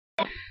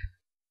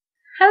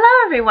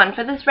Hello everyone.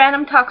 For this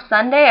Random Talk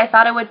Sunday, I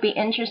thought it would be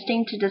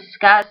interesting to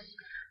discuss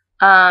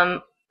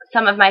um,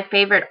 some of my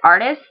favorite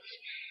artists.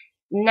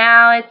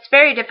 Now, it's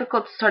very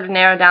difficult to sort of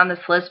narrow down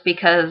this list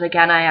because,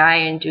 again,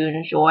 I do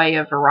enjoy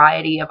a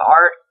variety of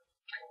art.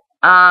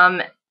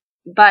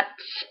 But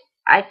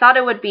I thought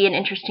it would be an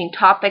interesting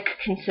topic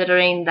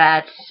considering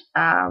that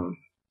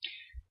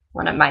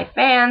one of my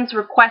fans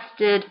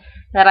requested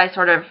that I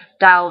sort of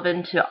delve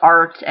into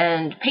art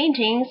and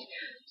paintings.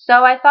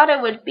 So I thought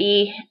it would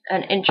be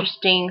an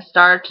interesting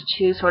start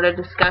to sort of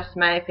discuss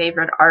my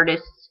favorite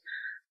artists,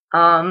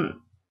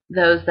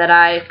 those that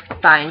I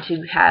find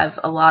to have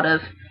a lot of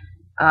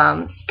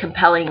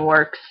compelling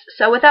works.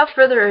 So without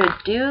further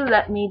ado,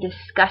 let me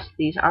discuss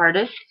these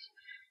artists.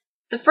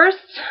 The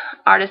first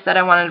artist that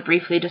I wanted to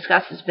briefly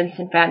discuss is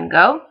Vincent Van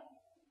Gogh.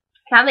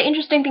 Now, the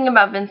interesting thing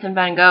about Vincent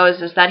Van Gogh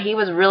is that he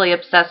was really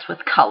obsessed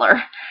with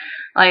color.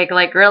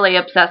 Like really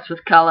obsessed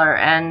with color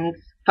and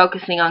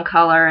focusing on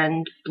color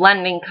and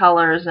blending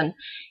colors, and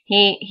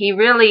he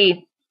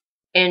really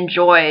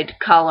enjoyed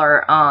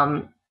color.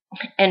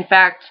 In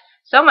fact,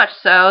 so much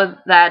so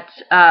that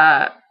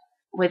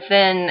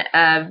within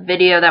a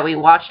video that we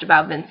watched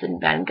about Vincent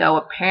Van Gogh,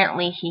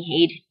 apparently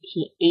he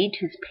ate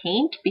his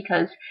paint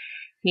because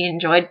he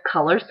enjoyed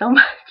color so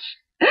much.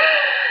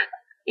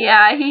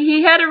 Yeah,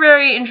 he had a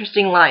very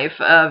interesting life,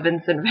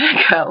 Vincent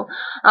Van Gogh.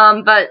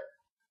 But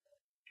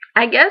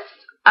I guess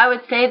I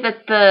would say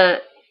that the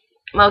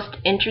most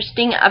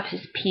interesting of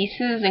his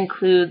pieces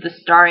include The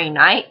Starry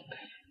Night,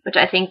 which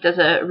I think does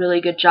a really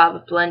good job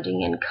of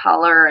blending in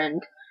color and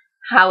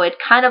how it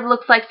kind of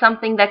looks like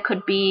something that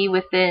could be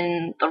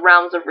within the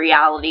realms of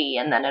reality,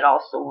 and then it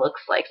also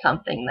looks like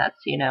something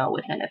that's,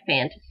 within a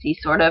fantasy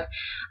sort of.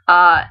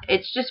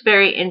 It's just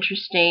very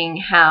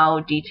interesting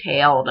how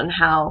detailed and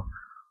how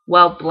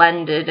well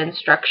blended and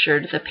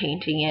structured the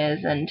painting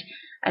is, and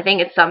I think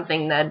it's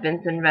something that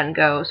Vincent Van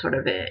Gogh sort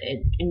of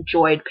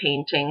enjoyed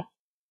painting.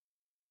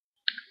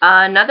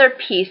 Another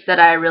piece that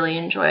I really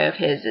enjoy of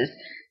his is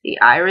the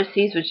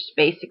irises, which is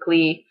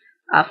basically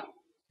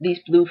these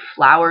blue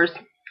flowers,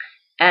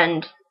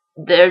 and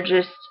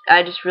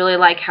I just really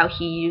like how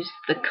he used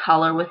the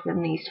color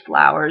within these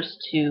flowers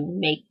to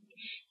make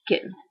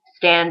it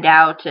stand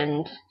out,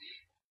 and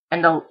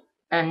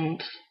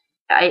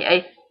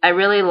I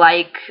really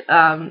like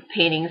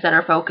paintings that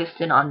are focused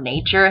in on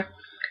nature,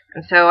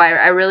 and so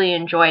I really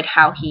enjoyed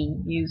how he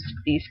used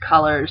these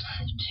colors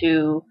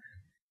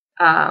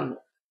um,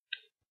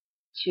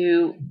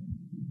 to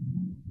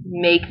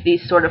make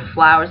these sort of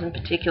flowers in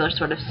particular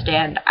sort of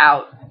stand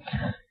out.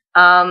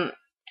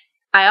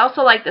 I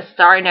also like The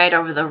Starry Night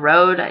Over the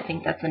Road. I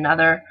think that's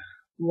another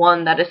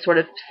one that is sort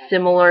of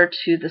similar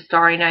to The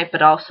Starry Night,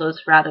 but also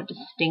is rather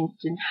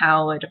distinct in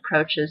how it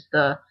approaches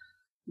the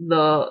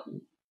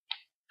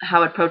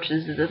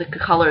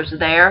colors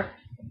there.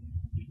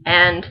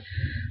 And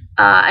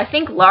I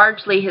think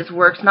largely his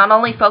works not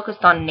only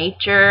focused on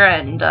nature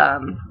and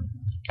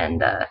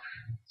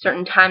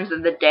certain times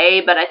of the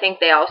day, but I think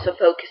they also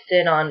focused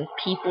in on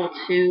people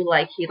too.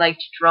 Like, he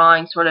liked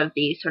drawing sort of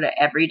the sort of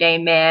everyday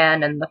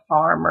man and the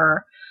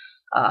farmer,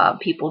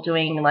 people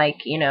doing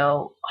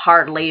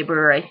hard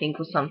labor. I think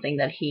was something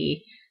that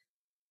he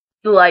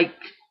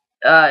liked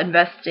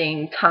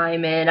investing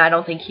time in. I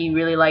don't think he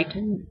really liked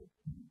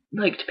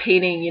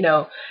painting,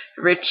 the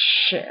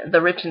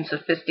rich and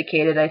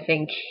sophisticated. I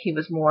think he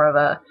was more of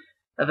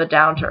a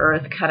down to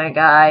earth kind of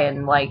guy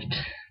and liked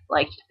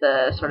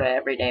the sort of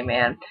everyday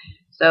man.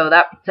 So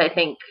that's, I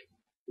think,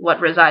 what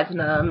resides in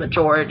a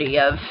majority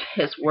of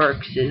his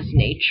works is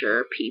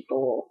nature,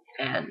 people,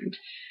 and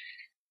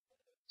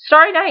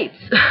starry nights.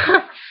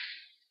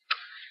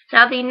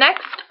 Now, the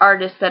next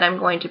artist that I'm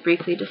going to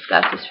briefly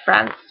discuss is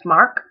Franz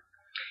Marc.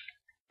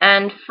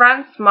 And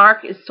Franz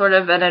Marc is sort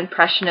of an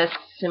impressionist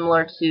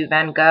similar to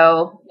Van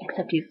Gogh,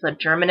 except he's a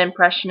German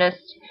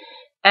impressionist.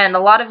 And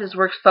a lot of his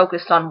works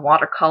focused on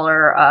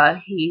watercolor.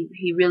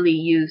 He really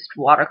used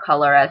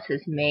watercolor as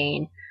his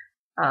main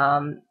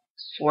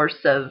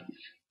source of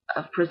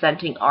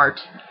presenting art.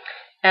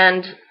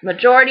 And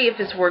majority of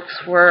his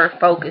works were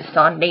focused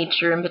on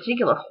nature, in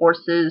particular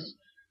horses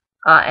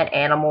and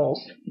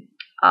animals.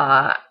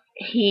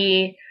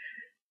 He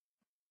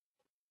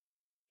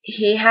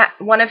had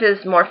one of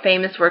his more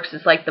famous works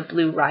is like the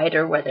Blue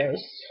Rider, where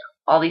there's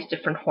all these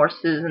different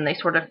horses and they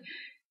sort of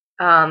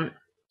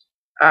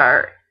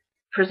are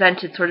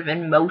presented sort of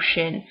in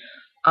motion.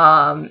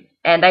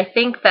 And I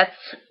think that's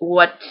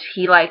what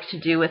he liked to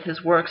do with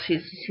his works.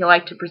 He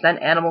liked to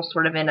present animals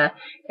sort of in a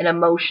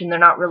motion. They're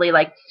not really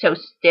like so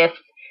stiff.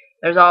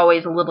 There's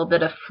always a little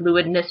bit of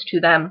fluidness to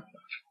them,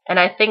 and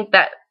I think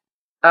that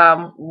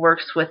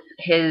works with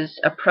his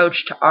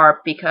approach to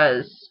art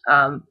because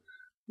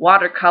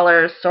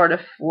watercolors sort of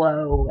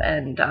flow,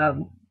 and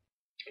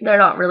they're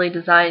not really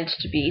designed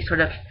to be sort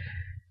of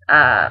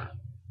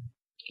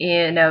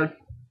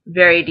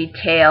very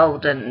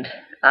detailed and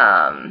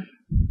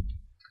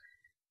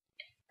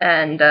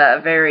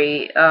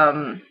very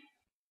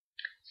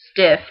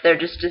stiff. They're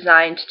just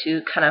designed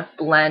to kind of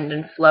blend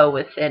and flow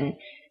within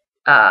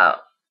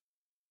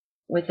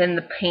within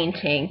the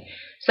painting.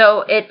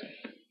 So it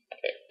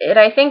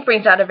I think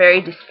brings out a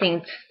very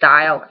distinct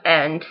style,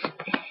 and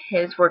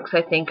his works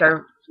I think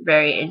are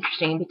very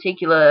interesting, in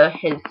particular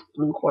his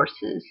blue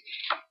horses,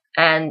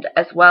 and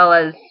as well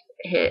as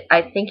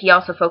I think he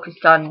also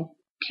focused on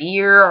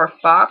deer or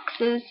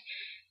foxes,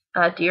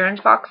 deer and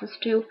foxes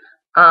too,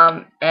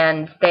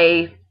 and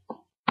they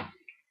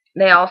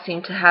all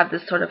seem to have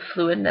this sort of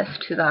fluidness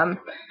to them.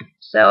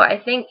 So I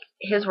think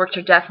his works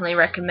are definitely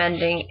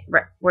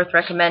worth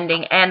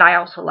recommending, and I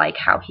also like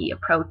how he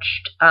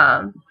approached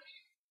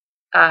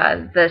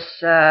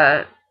this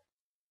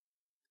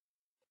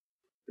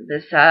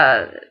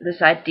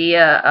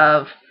idea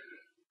of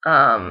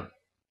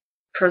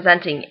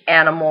presenting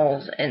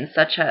animals in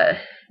such a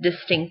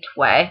distinct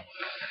way.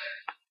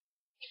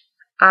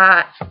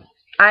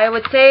 I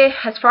would say,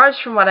 as far as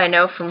from what I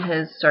know from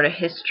his sort of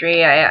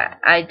history,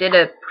 I did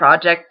a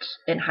project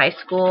in high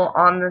school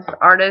on this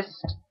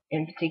artist,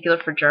 in particular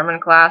for German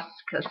class,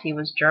 because he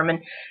was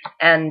German,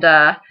 and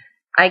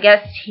I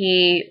guess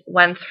he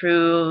went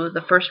through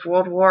the First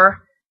World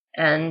War,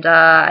 and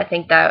I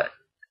think that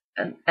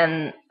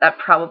that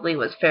probably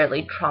was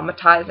fairly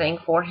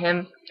traumatizing for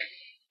him.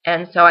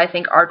 And so I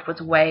think art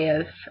was a way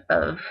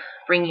of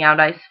bringing out,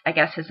 I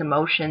guess, his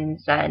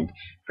emotions and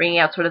bringing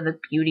out sort of the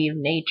beauty of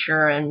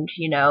nature, and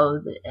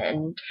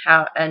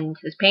and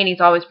his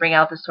paintings always bring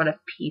out this sort of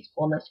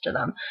peacefulness to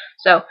them.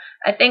 So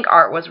I think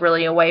art was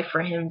really a way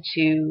for him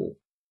to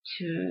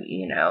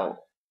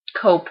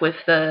cope with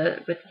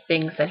the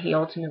things that he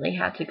ultimately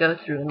had to go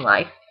through in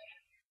life.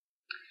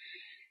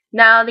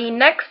 Now, the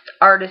next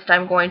artist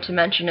I'm going to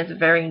mention is a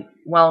very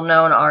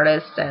well-known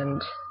artist,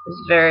 and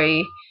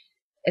I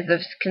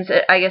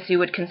guess you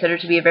would consider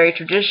to be a very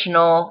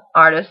traditional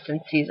artist,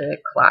 since he's a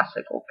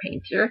classical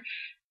painter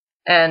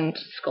and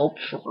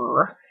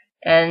sculptor,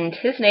 and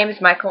his name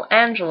is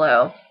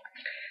Michelangelo.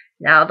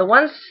 Now,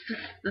 the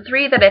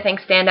three that I think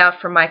stand out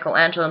for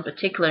Michelangelo in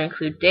particular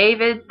include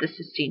David, the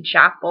Sistine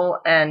Chapel,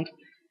 and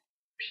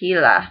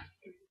Pila.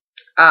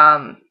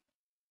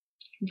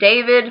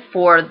 David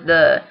for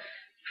the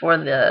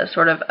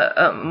sort of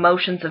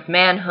emotions of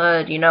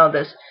manhood,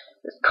 this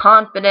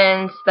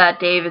confidence that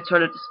David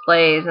sort of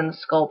displays in the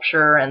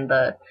sculpture, and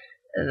the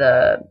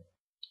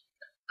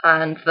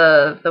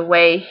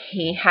way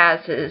he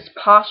has his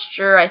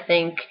posture, I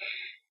think,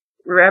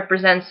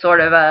 represents sort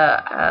of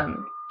a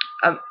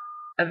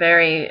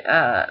very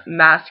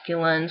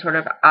masculine, sort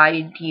of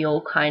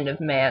ideal kind of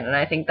man, and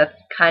I think that's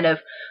kind of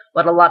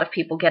what a lot of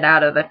people get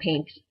out of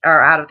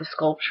the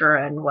sculpture,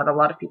 and what a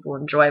lot of people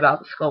enjoy about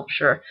the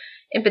sculpture.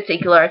 In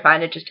particular, I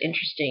find it just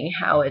interesting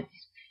how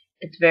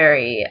it's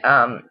very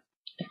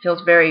it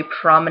feels very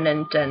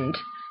prominent, and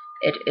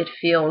it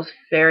feels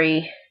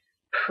very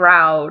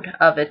proud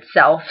of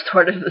itself,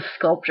 sort of, the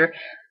sculpture,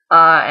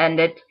 and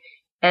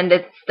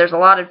there's a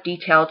lot of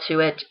detail to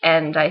it,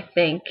 and I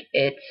think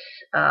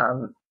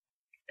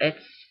I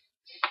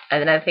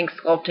think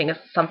sculpting is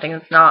something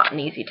that's not an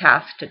easy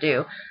task to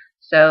do.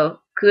 So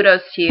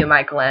kudos to you,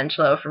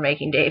 Michelangelo, for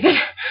making David.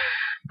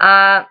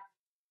 Now,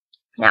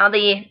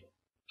 the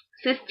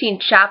Sistine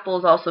Chapel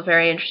is also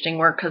very interesting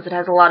work because it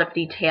has a lot of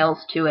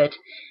details to it,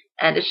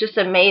 and it's just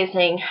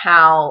amazing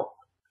how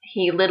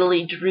he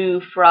literally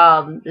drew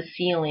from the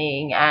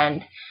ceiling,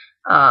 and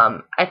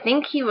I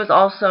think he was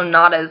also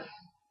not as,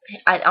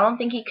 I don't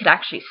think he could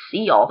actually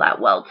see all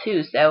that well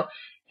too, so I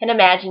can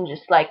imagine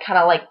just kind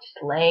of just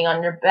laying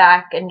on your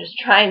back and just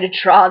trying to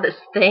draw this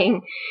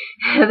thing,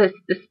 this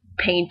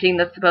painting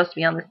that's supposed to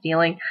be on the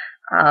ceiling.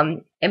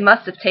 It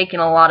must have taken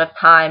a lot of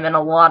time and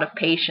a lot of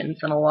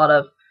patience and a lot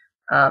of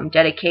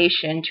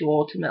dedication to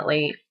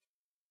ultimately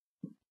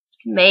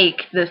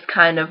make this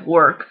kind of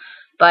work,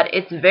 but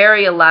it's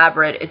very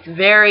elaborate. It's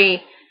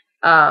very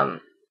over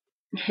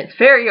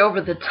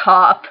the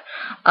top,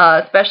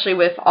 especially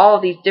with all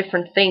these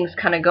different things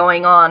kind of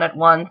going on at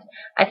once.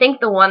 I think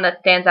the one that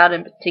stands out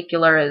in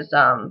particular is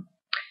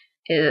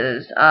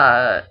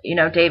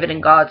David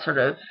and God sort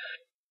of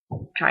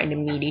trying to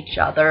meet each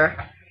other.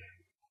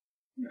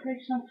 You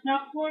take some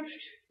Knackwurst?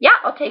 Yeah,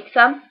 I'll take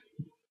some.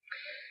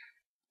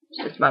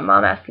 It's just my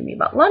mom asking me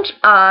about lunch.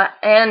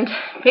 And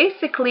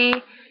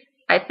basically,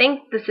 I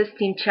think the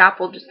Sistine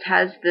Chapel just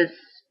has this,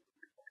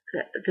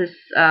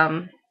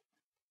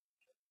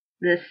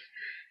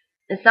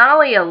 it's not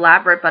only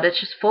elaborate, but it's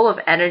just full of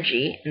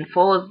energy and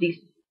full of these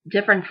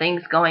different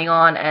things going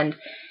on, and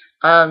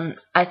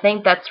I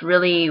think that's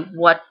really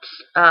what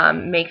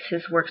makes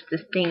his works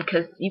distinct,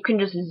 because you can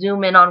just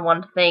zoom in on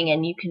one thing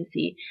and you can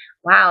see,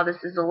 wow,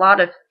 this is a lot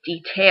of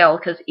detail,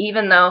 because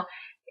even though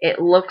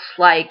it looks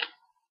like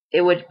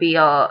it would be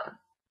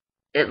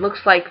it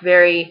looks like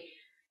very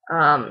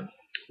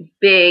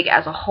big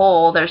as a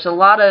whole, there's a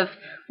lot of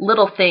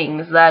little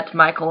things that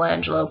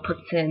Michelangelo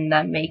puts in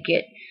that make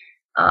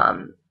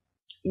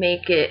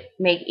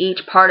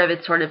each part of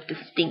it sort of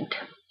distinct.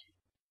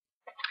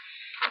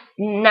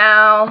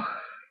 Now,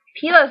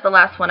 Pila is the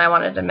last one I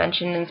wanted to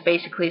mention, and it's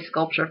basically a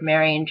sculpture of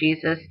Mary and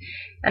Jesus.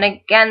 And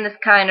again, this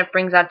kind of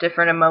brings out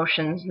different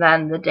emotions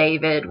than the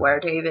David, where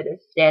David is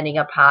standing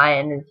up high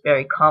and is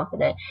very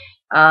confident.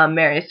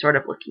 Mary's sort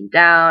of looking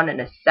down and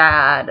is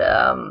sad,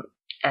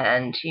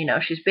 and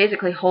she's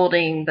basically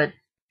holding the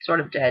sort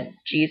of dead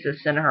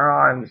Jesus in her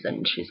arms,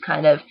 and she's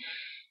kind of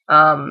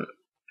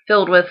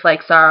filled with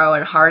like sorrow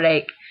and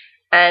heartache,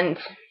 and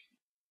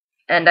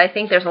I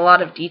think there's a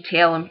lot of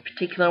detail, in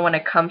particular when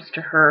it comes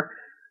to her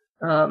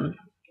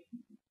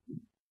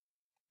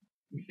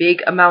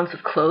big amounts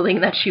of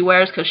clothing that she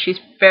wears, because she's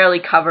fairly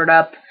covered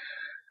up.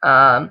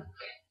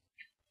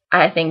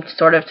 I think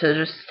sort of to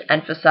just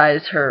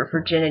emphasize her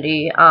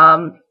virginity,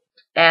 and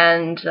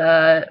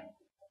yeah,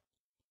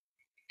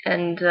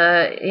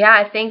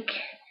 I think,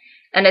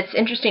 and it's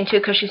interesting too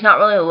because she's not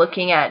really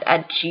looking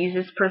at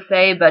Jesus per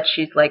se, but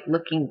she's like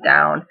looking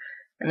down,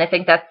 and I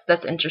think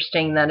that's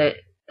interesting that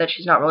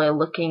she's not really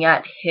looking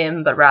at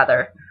him, but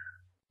rather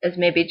is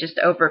maybe just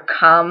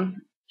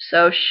overcome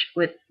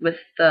with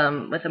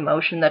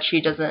emotion that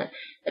she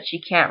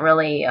can't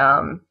really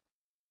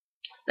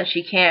that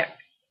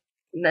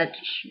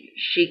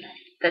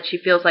she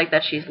feels like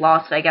that she's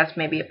lost, I guess,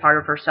 maybe a part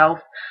of herself.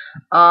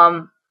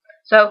 So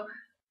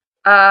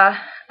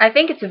I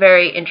think it's a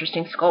very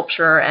interesting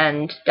sculpture,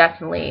 and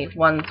definitely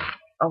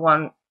a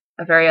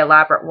very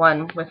elaborate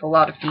one with a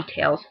lot of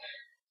details.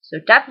 So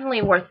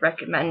definitely worth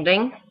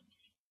recommending.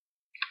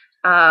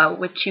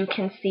 Which you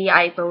can see,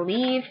 I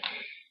believe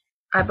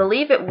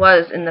it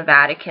was in the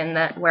Vatican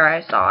where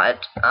I saw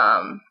it.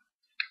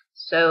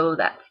 So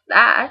that's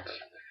that.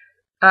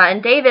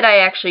 And David, I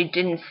actually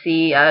didn't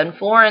see. In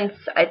Florence,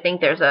 I think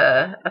there's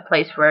a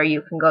place where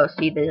you can go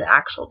see the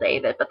actual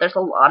David, but there's a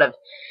lot of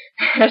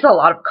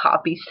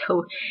copies,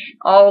 so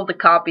all of the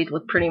copies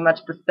look pretty much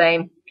the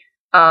same.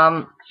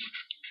 But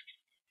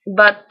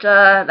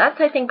that's,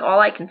 I think, all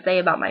I can say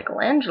about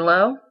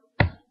Michelangelo.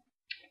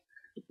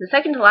 The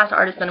second to last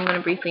artist that I'm going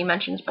to briefly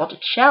mention is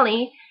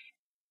Botticelli.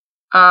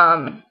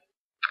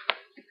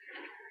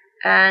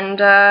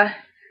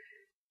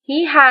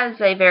 He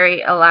has a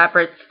very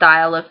elaborate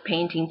style of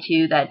painting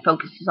too that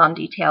focuses on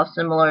detail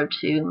similar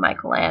to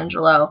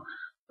Michelangelo,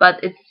 but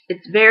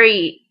it's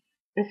very,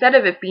 instead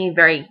of it being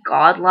very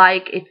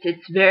godlike, it's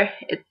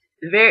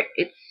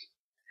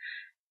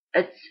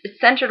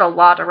centered a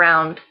lot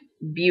around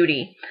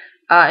beauty,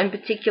 in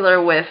particular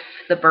with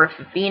the birth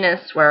of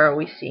Venus, where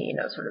we see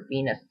sort of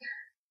Venus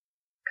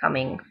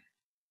coming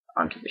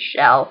onto the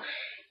shell,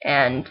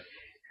 and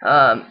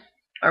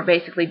or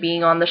basically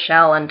being on the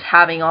shell and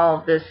having all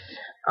of this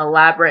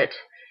elaborate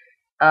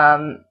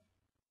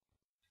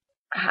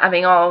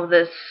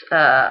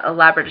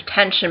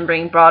attention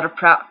being brought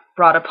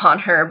upon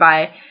her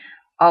by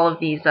all of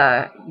these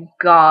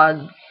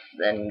gods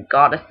and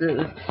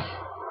goddesses,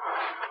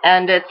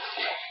 and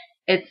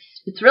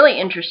it's really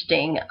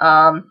interesting,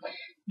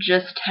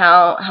 just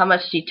how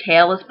much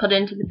detail is put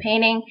into the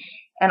painting,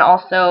 and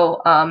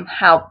also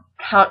how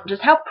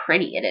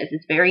pretty it is.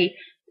 It's very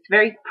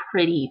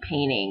pretty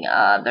painting.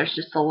 There's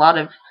just a lot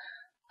of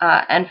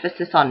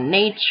emphasis on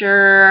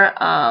nature.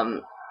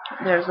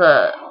 There's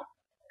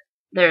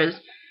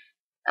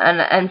an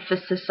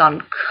emphasis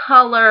on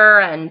color,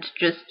 and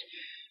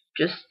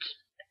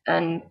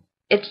and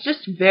it's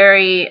just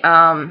very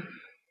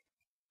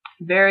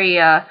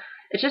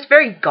it's just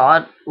very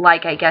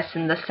godlike, I guess,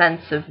 in the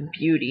sense of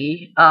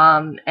beauty,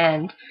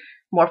 and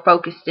more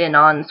focused in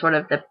on sort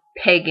of the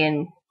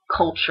pagan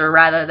culture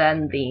rather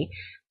than the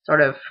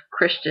sort of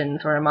Christian,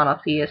 sort of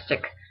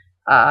monotheistic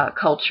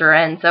culture.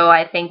 And so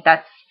I think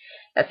that's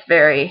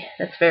very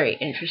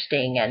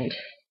interesting, and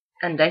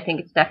I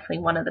think it's definitely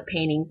one of the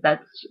paintings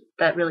that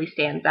really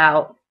stands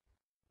out.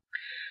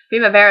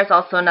 Primavera is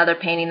also another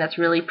painting that's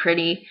really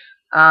pretty.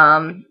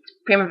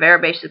 Primavera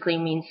basically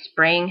means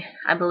spring,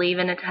 I believe,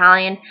 in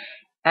Italian,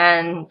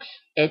 and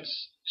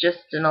it's just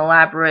an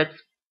elaborate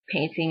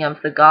painting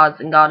of the gods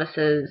and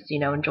goddesses,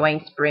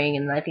 enjoying spring,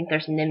 and I think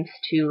there's nymphs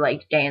too,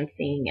 like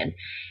dancing, and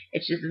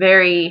it's just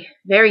very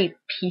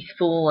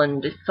peaceful,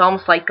 and it's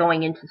almost like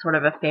going into sort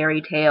of a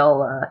fairy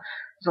tale.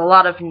 There's a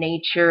lot of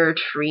nature,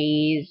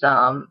 trees.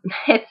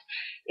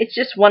 It's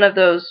just one of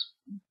those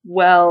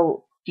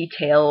well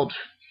detailed,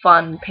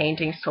 fun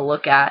paintings to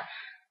look at.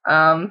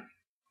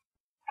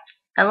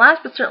 And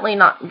last but certainly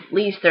not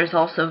least, there's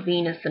also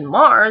Venus and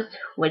Mars,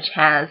 which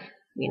has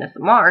Venus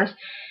and Mars.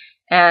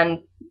 And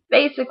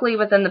basically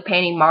within the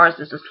painting, Mars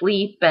is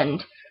asleep,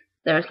 and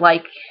there's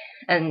Venus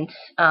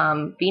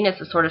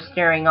is sort of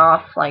staring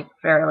off, like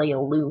fairly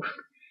aloof.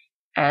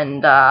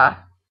 And the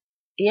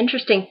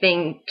interesting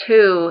thing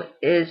too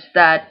is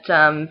that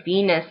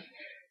Venus,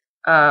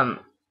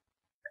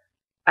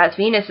 as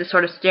Venus is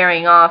sort of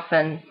staring off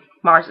and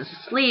Mars is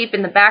asleep,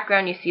 in the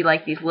background you see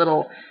like these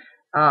little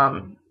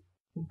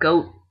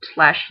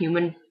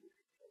goat/human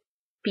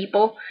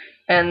people,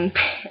 and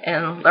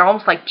they're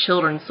almost like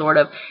children, sort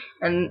of,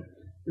 and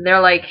they're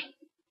like,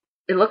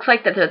 it looks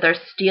like that they're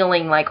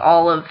stealing like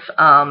all of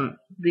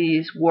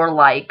these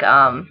warlike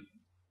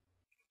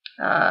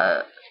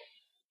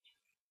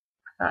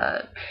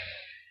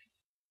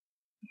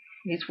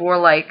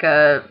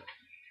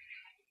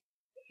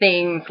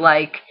things,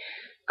 like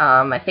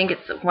I think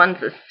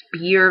one's a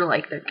spear,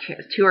 like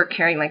two are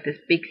carrying like this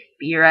big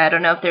spear. I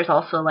don't know if there's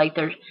also like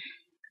there's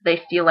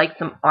they steal like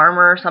some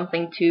armor or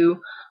something too.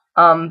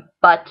 And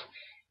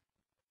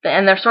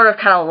they're sort of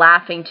kind of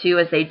laughing too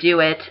as they do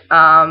it.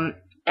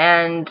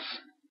 And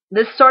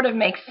this sort of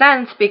makes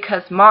sense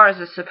because Mars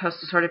is supposed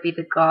to sort of be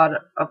the god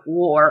of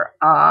war.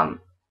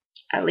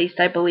 At least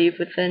I believe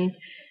within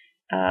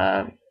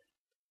the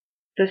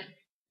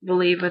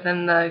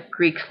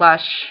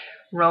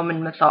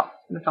Greek/Roman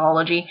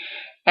mythology.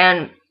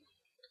 And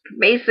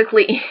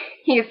basically,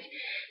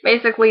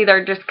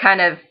 they're just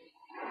kind of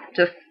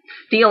just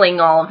stealing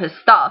all of his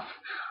stuff.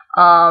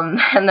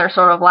 And they're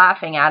sort of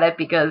laughing at it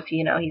because,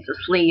 you know, he's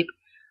asleep.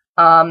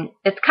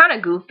 It's kind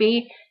of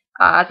goofy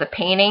as a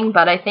painting,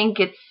 but I think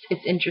it's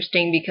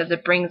interesting because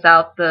it brings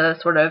out the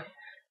sort of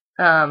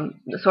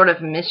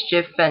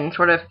mischief and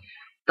sort of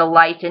the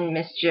light and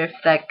mischief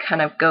that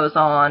kind of goes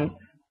on.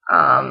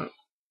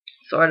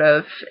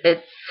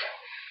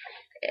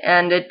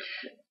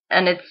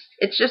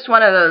 It's just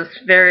one of those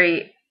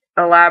very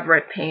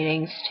elaborate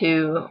paintings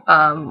too,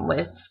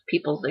 with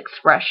people's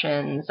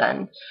expressions,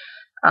 and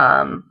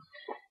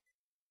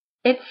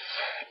it's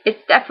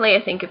definitely,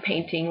 I think, a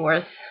painting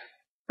worth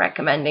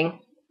recommending.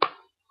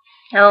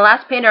 Now, the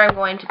last painter I'm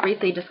going to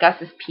briefly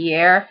discuss is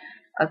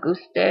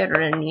Pierre-Auguste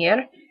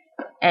Renoir,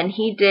 and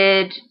he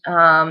did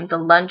the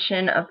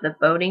luncheon of the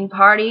boating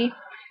party.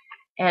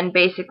 And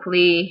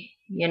basically,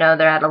 you know,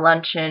 they're at a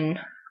luncheon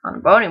on a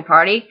boating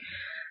party,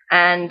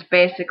 and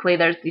basically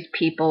there's these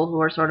people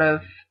who are sort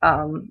of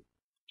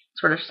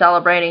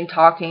celebrating,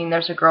 talking.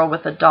 There's a girl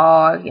with a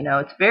dog. You know,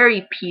 it's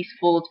very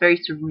peaceful. It's very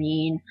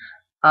serene.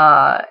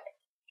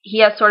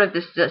 He has sort of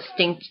this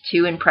distinct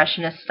too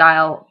impressionist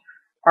style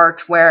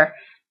art where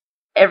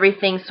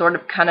everything sort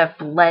of kind of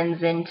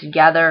blends in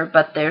together,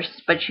 but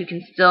you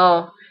can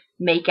still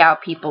make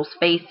out people's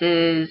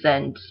faces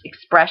and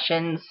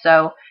expressions.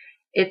 So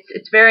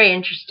it's very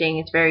interesting.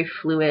 It's very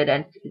fluid,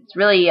 and it's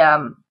really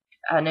an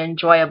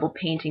enjoyable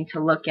painting to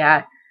look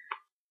at.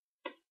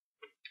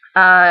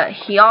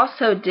 He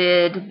also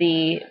did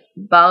the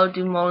Bal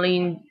du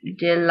Moulin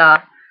de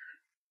la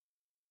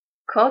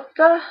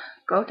Côte.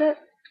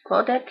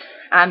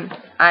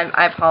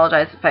 I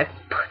apologize if I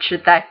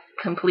butchered that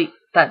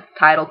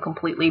title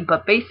completely,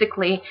 but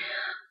basically,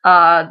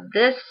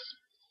 this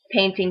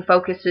painting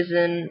focuses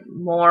in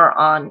more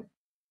on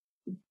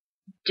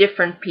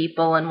different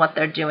people and what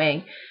they're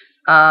doing.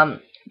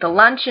 The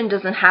luncheon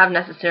doesn't have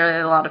necessarily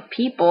a lot of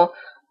people,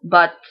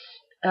 but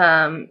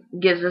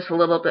gives us a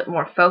little bit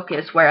more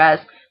focus, whereas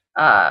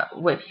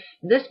with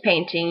this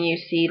painting you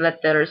see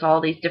that there's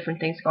all these different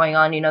things going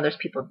on. You know, there's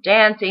people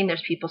dancing,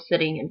 there's people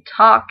sitting and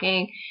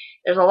talking,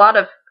 there's a lot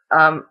of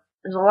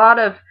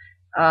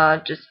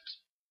just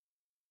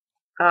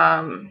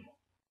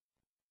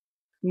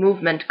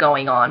movement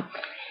going on.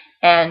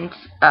 And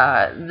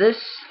this,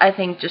 I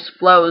think, just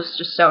flows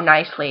just so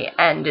nicely,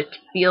 and it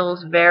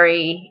feels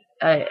very,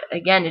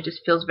 again, it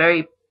just feels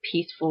very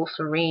peaceful,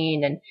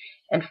 serene, and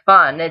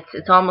fun.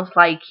 It's almost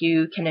like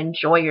you can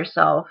enjoy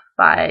yourself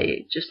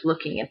by just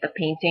looking at the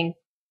painting.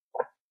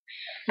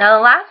 Now,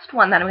 the last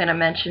one that I'm going to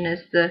mention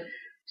is the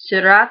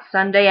Surat,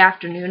 Sunday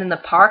Afternoon in the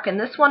Park, and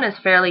this one is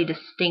fairly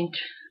distinct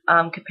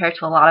compared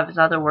to a lot of his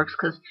other works,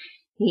 because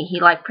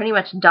he like pretty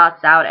much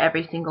dots out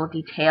every single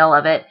detail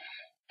of it.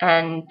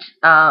 And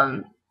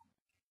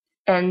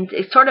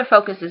it sort of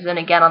focuses in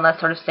again on that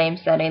sort of same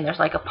setting. There's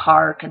like a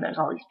park, and there's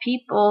all these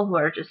people who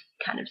are just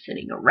kind of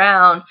sitting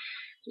around,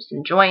 just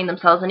enjoying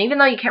themselves. And even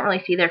though you can't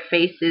really see their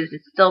faces,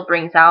 it still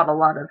brings out a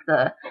lot of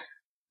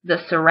the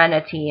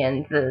serenity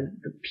and the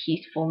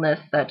peacefulness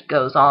that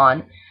goes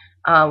on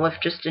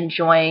with just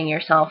enjoying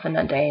yourself in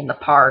a day in the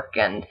park.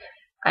 And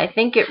I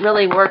think it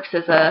really works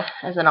as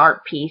an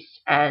art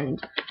piece.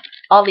 And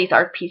all these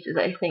art pieces,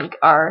 I think,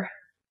 are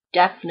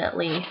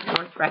definitely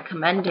worth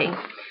recommending.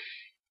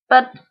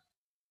 But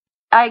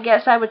I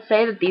guess I would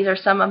say that these are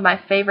some of my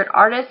favorite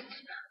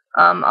artists.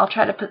 I'll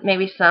try to put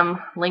maybe some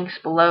links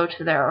below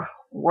to their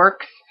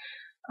works.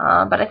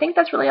 But I think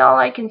that's really all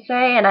I can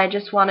say, and I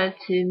just wanted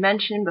to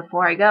mention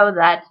before I go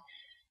that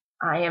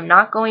I am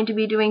not going to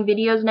be doing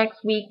videos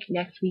next week.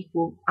 Next week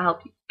I'll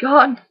be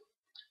gone.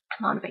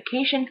 I'm on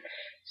vacation.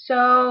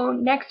 So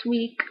next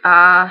week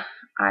I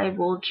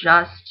will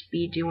just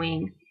be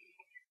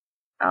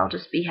I'll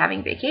just be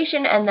having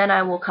vacation, and then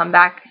I will come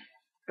back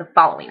the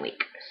following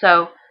week.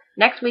 So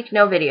next week,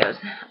 no videos.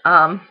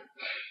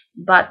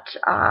 But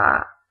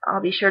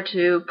I'll be sure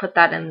to put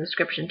that in the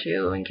description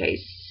too, in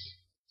case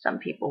some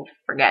people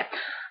forget.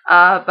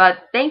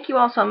 But thank you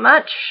all so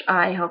much.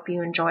 I hope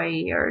you enjoy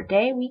your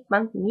day, week,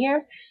 month, and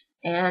year.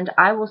 And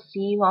I will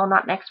see you all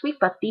not next week,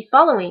 but the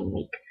following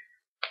week.